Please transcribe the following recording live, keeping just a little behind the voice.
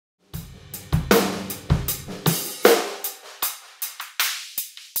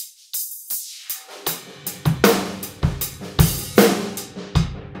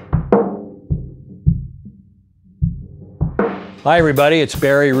Hi everybody, it's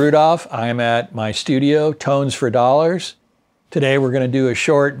Barry Rudolph. I'm at my studio, Tones for Dollars. Today we're going to do a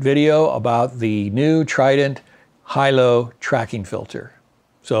short video about the new Trident high-low tracking filter.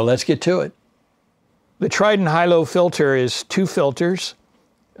 So let's get to it. The Trident high-low filter is two filters,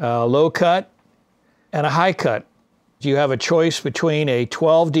 a low cut and a high cut. You have a choice between a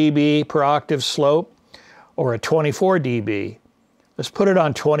 12 dB per octave slope or a 24 dB. Let's put it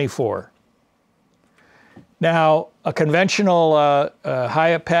on 24. Now, a conventional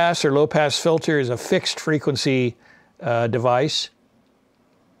high pass or low pass filter is a fixed frequency device.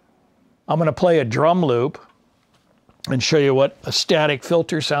 I'm going to play a drum loop and show you what a static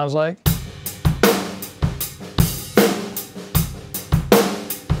filter sounds like.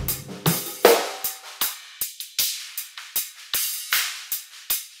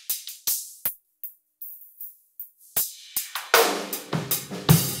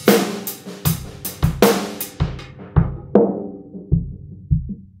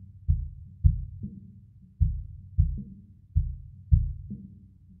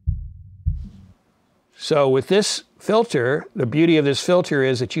 So with this filter, the beauty of this filter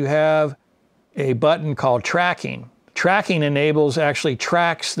is that you have a button called tracking. Tracking actually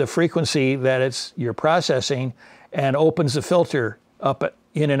tracks the frequency that you're processing and opens the filter up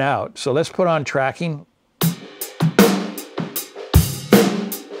in and out. So let's put on tracking.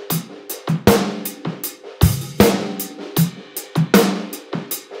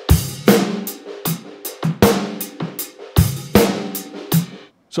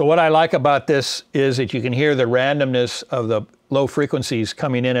 So what I like about this is that you can hear the randomness of the low frequencies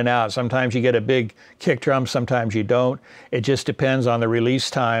coming in and out. Sometimes you get a big kick drum, sometimes you don't. It just depends on the release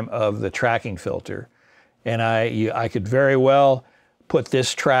time of the tracking filter. And I could very well put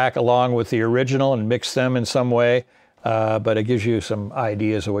this track along with the original and mix them in some way, but it gives you some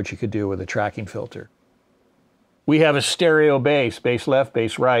ideas of what you could do with a tracking filter. We have a stereo bass left,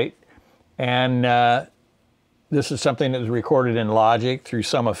 bass right, and this is something that was recorded in Logic through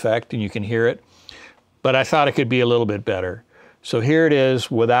some effect, and you can hear it. But I thought it could be a little bit better. So here it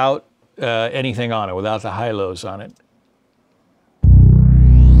is without anything on it, without the high-lows on it.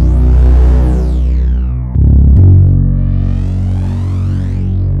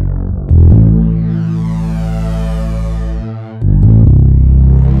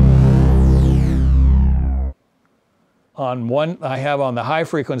 I have on the high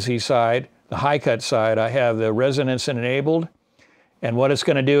frequency side, the high cut side, I have the resonance enabled, and what it's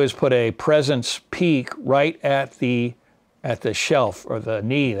going to do is put a presence peak right at the shelf, or the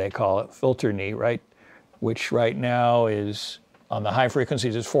knee they call it, filter knee, right, which right now is on the high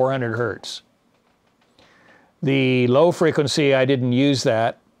frequencies is 400 hertz. The low frequency I didn't use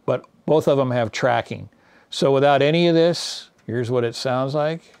that, but both of them have tracking. So without any of this, here's what it sounds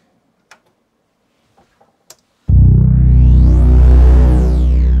like.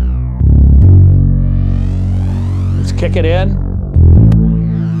 Kick it in.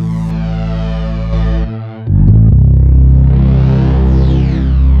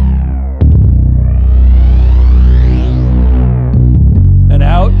 And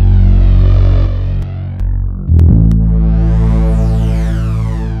out.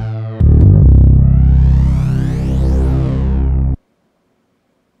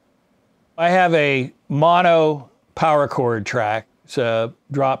 I have a mono power chord track. It's a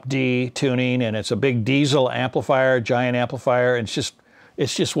drop D tuning, and it's a big diesel amplifier, giant amplifier. And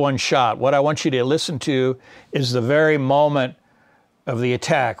it's just one shot. What I want you to listen to is the very moment of the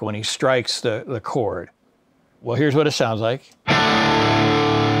attack when he strikes the chord. Well, here's what it sounds like.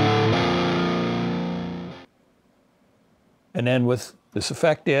 And then with this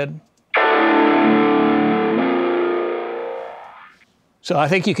effect in. So I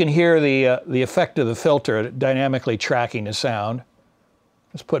think you can hear the effect of the filter dynamically tracking the sound.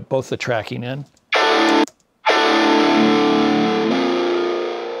 Let's put both the tracking in.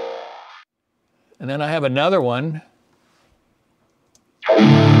 And then I have another one.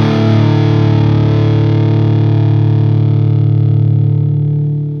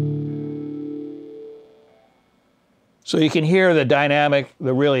 So you can hear the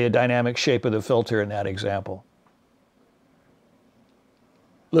really dynamic shape of the filter in that example.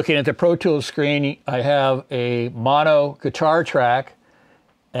 Looking at the Pro Tools screen, I have a mono guitar track,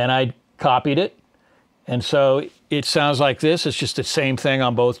 and I copied it. And so it sounds like this. It's just the same thing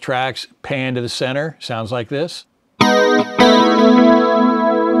on both tracks. Pan to the center, sounds like this.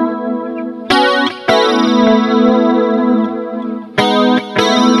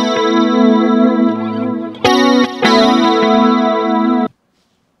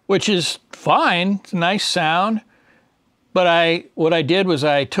 Which is fine, it's a nice sound. But what I did was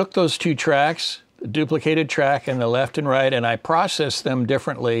I took those two tracks, the duplicated track in the left and right, and I process them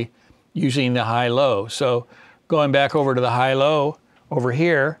differently using the high-low. So going back over to the high-low over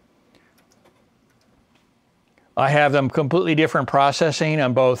here, I have them completely different processing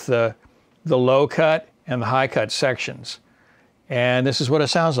on both the low cut and the high cut sections. And this is what it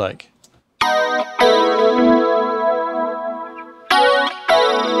sounds like.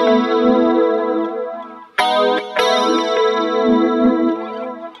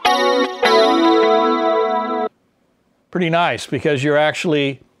 Pretty nice, because you're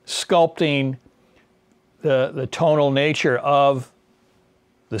actually sculpting the tonal nature of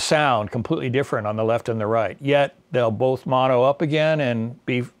the sound completely different on the left and the right. Yet they'll both mono up again and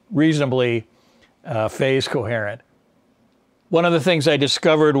be reasonably phase coherent. One of the things I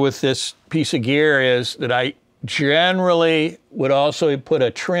discovered with this piece of gear is that I generally would also put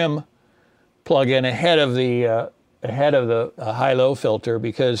a trim plug-in ahead of the high-low filter,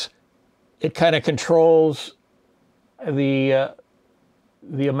 because it kind of controls the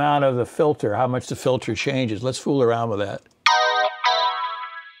amount of the filter, how much the filter changes. Let's fool around with that.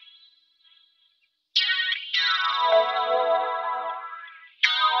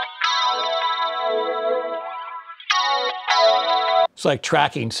 It's like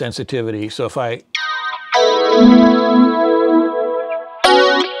tracking sensitivity. So if I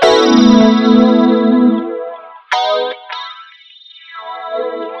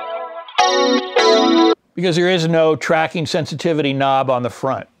because there is no tracking sensitivity knob on the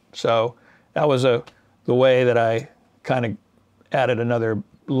front. So that was the way that I kind of added another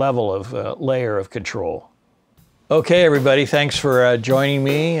level of layer of control. Okay, everybody, thanks for joining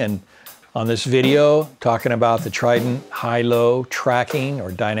me and on this video talking about the Trident high-low tracking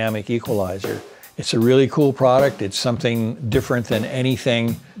or dynamic equalizer. It's a really cool product. It's something different than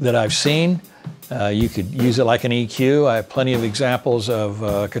anything that I've seen. You could use it like an EQ. I have plenty of examples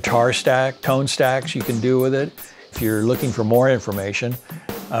of guitar stack, tone stacks you can do with it. If you're looking for more information,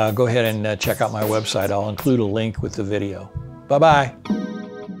 go ahead and check out my website. I'll include a link with the video. Bye-bye.